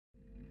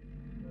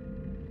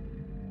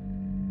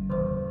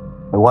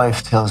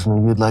wife tells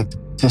me you'd like to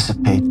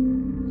participate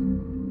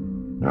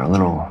in our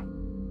little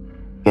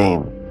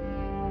game.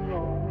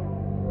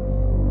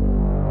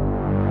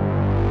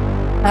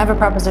 I have a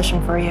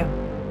proposition for you.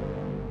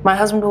 My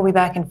husband will be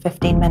back in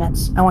 15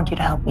 minutes. I want you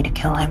to help me to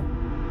kill him.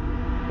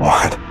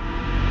 What?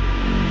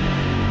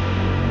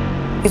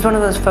 He's one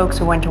of those folks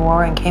who went to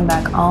war and came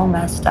back all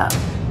messed up.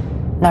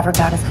 Never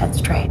got his head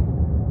straight.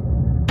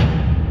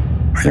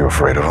 Are you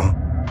afraid of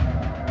him?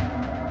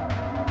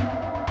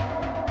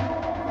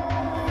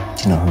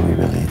 Do you know who he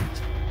really is?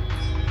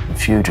 A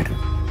fugitive.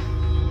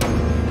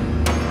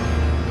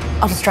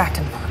 I'll distract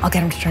him. I'll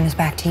get him to turn his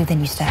back to you, then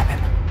you stab him.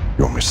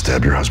 You want me to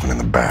stab your husband in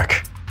the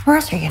back? Where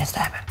else are you gonna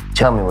stab him?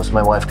 Tell me, was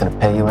my wife gonna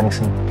pay you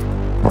anything?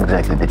 What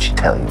exactly did she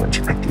tell you when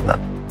she picked you up?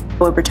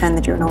 We'll pretend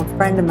that you're an old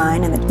friend of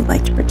mine and that you'd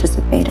like to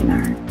participate in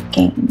our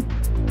game.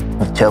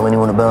 If you tell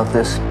anyone about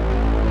this,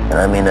 and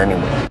I mean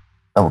anyone,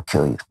 I will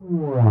kill you.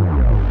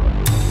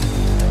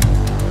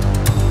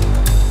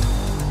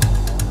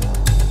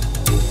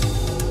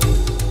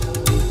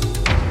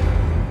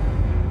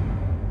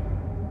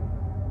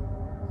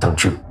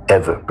 Don't you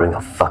ever bring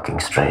a fucking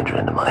stranger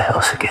into my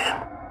house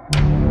again.